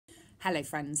Hello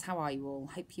friends, how are you all?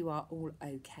 Hope you are all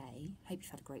okay. Hope you've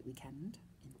had a great weekend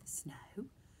in the snow.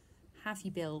 Have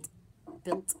you built,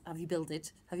 have you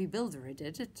builded, have you buildered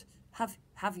it? Have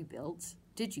you built,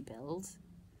 did you build?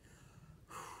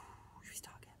 Should we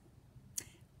start again?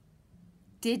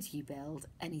 Did you build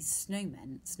any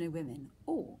snowmen, snow women?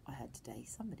 Or I heard today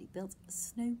somebody built a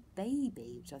snow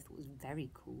baby, which I thought was very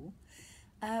cool.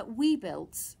 We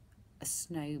built a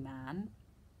snowman.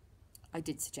 I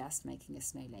did suggest making a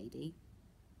snow lady.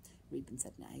 Reuben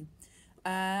said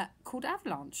no. Called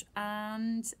Avalanche,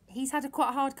 and he's had quite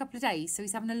a hard couple of days, so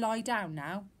he's having to lie down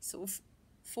now, sort of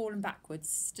fallen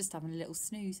backwards, just having a little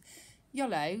snooze.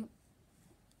 Yolo,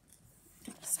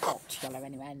 spot Yolo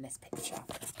anywhere in this picture.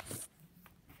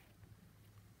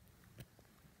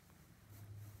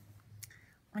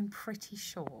 I'm pretty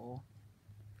sure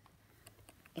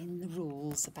in the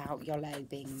rules about Yolo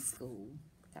being in school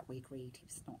that we agreed he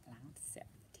was not allowed to sit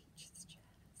on the teachers'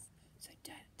 chairs. So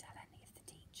don't tell any of the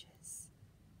teachers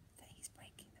that he's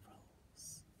breaking the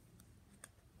rules.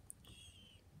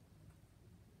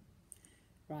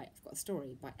 Right, I've got a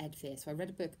story by Ed Fear. So I read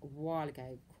a book a while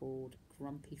ago called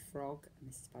Grumpy Frog, and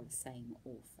this is by the same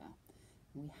author.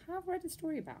 And we have read a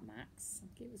story about Max. I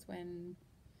think it was when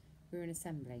we were in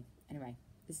assembly. Anyway,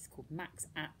 this is called Max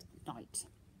at Night.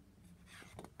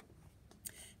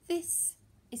 This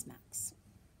is Max.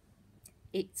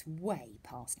 It's way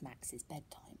past Max's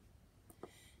bedtime.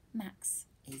 Max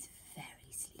is very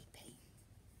sleepy.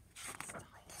 He's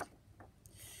tired.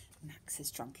 Max has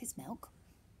drunk his milk.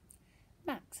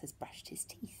 Max has brushed his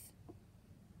teeth.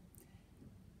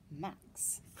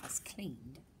 Max has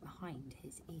cleaned behind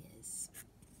his ears.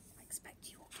 I expect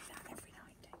you all do that every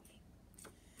night,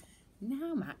 don't you?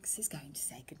 Now Max is going to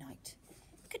say goodnight.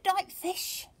 Good night,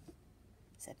 fish,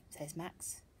 says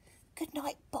Max. Good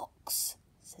night, box,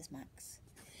 says Max.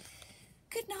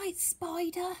 Good night,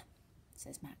 spider,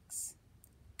 says Max.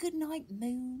 Good night,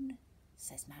 moon,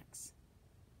 says Max.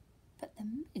 But the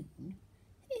moon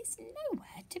is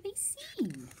nowhere to be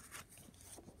seen.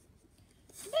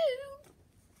 Moon,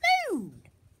 moon,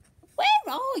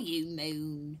 where are you,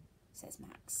 moon, says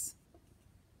Max.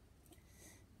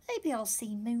 Maybe I'll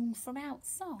see moon from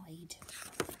outside.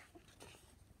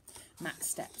 Max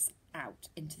steps out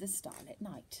into the starlit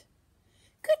night.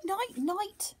 Good night,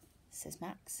 night, says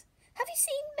Max. Have you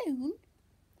seen moon?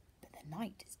 But the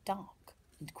night is dark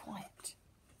and quiet.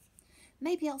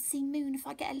 Maybe I'll see moon if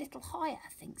I get a little higher,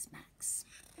 thinks Max.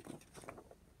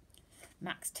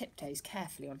 Max tiptoes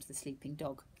carefully onto the sleeping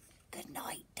dog. Good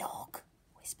night, dog,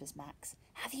 whispers Max.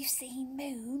 Have you seen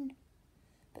moon?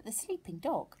 But the sleeping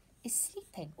dog is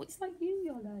sleeping. Oh, it's like you,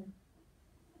 Yolo.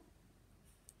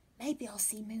 Maybe I'll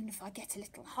see moon if I get a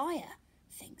little higher,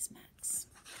 thinks Max.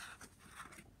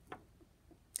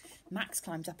 Max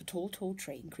climbs up a tall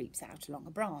tree and creeps out along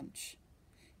a branch.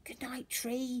 Good night,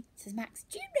 tree, says Max.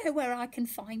 Do you know where I can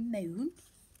find moon?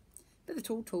 But the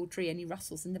tall tree only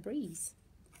rustles in the breeze.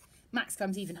 Max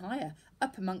climbs even higher,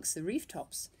 up amongst the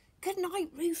rooftops. Good night,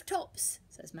 rooftops,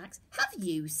 says Max. Have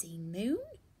you seen moon?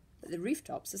 But the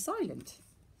rooftops are silent.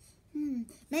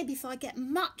 Maybe if I get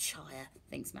much higher,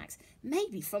 thinks Max.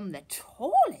 Maybe from the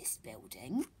tallest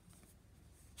building.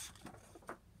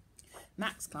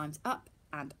 Max climbs up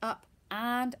and up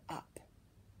and up.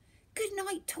 Good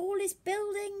night, tallest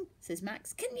building, says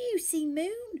Max. Can you see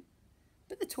moon?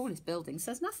 But the tallest building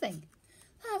says nothing.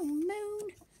 Oh,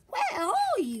 moon, where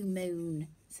are you, moon,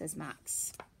 says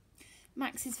Max.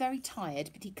 Max is very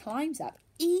tired, but he climbs up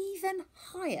even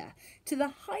higher to the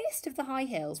highest of the high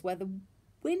hills where the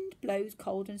wind blows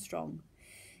cold and strong.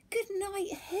 Good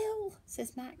night, hill,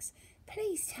 says Max.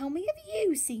 Please tell me, have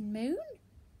you seen moon?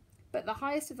 But the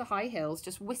highest of the high hills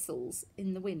just whistles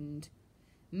in the wind.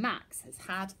 Max has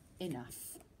had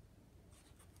enough.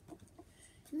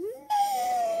 Moon!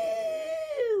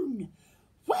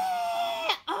 Where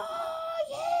are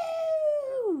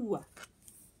you?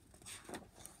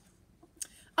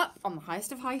 Up on the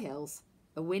highest of high hills,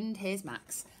 the wind hears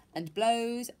Max and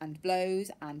blows and blows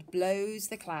and blows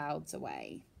the clouds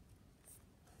away.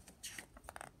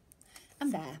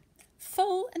 And there,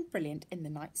 full and brilliant in the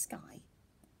night sky,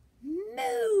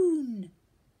 Moon!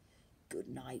 Good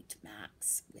night,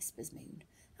 Max, whispers Moon,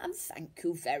 and thank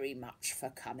you very much for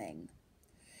coming.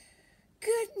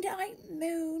 Good night,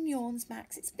 Moon, yawns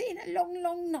Max. It's been a long,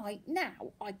 long night.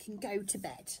 Now I can go to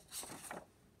bed.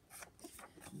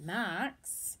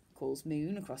 Max, calls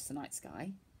Moon across the night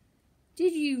sky.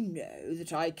 Did you know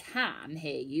that I can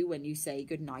hear you when you say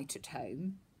good night at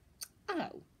home?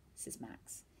 Oh, says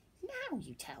Max. Now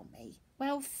you tell me.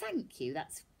 Well, thank you.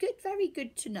 That's good, very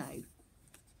good to know.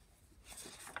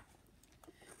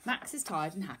 Max is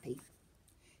tired and happy.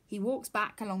 He walks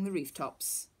back along the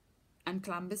rooftops and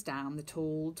clambers down the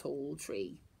tall, tall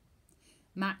tree.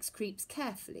 Max creeps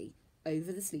carefully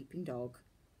over the sleeping dog,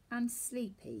 and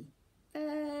sleepy,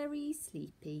 very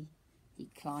sleepy, he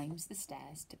climbs the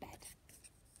stairs to bed.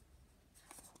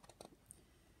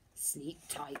 "Sleep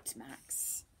tight,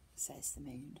 Max," says the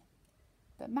moon.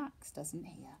 But Max doesn't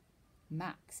hear.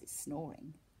 Max is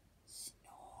snoring,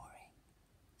 snoring,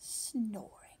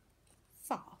 snoring,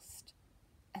 fast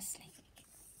asleep.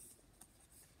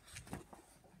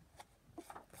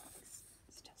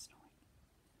 Still snoring.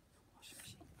 Washing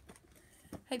machine.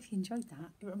 Hope you enjoyed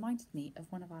that. It reminded me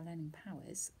of one of our learning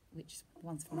powers, which is the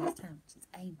ones from this town. It's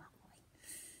aim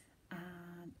high.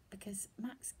 Because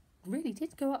Max really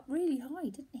did go up really high,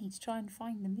 didn't he, to try and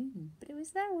find the moon? But it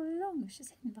was there all along. It was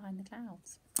just hidden behind the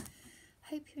clouds.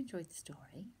 Hope you enjoyed the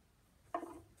story.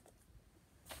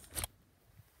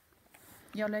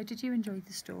 Yolo, did you enjoy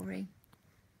the story?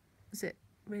 Was it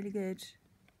really good?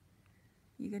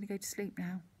 You're going to go to sleep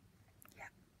now? Yeah.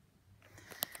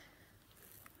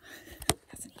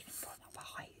 Hasn't even gone up a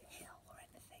high hill or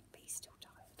anything, but he's still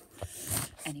tired.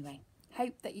 Anyway,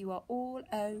 hope that you are all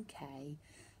okay.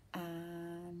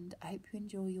 And I hope you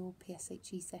enjoy your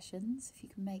PSHE sessions. If you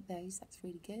can make those, that's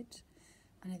really good.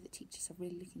 I know that teachers are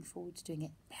really looking forward to doing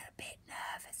it. They're a bit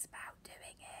nervous about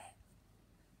doing it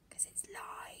because it's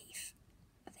live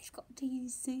and they've got to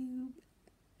use Zoom.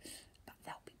 But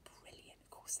they'll be brilliant, of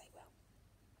course they will.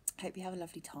 Hope you have a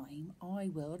lovely time.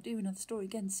 I will do another story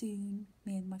again soon,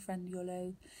 me and my friend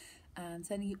Yolo, and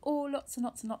sending you all lots and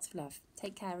lots and lots of love.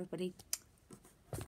 Take care, everybody.